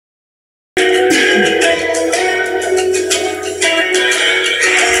From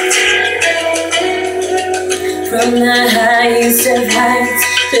the highest of heights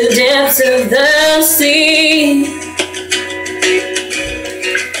to the depths of the sea,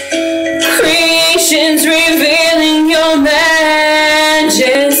 creation's revealing your majesty.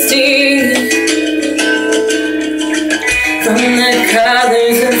 From the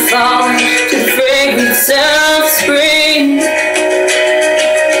colors of fall to the fragrance of spring,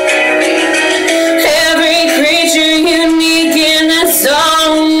 every creature unique in the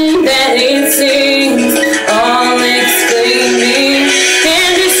song that it sings, all exclaiming,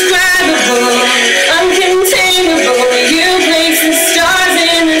 indescribable, uncontainable. You place the stars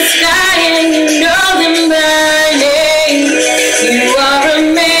in the sky and you know them by name. You are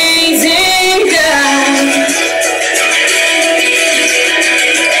amazing, God,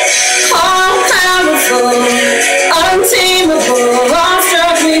 all powerful, untamable.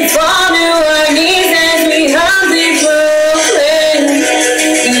 Awestruck, we fall to our knees as we humbly proclaim,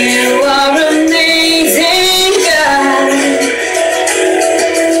 you are amazing, God.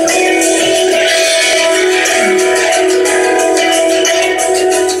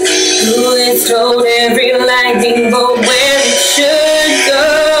 Who is told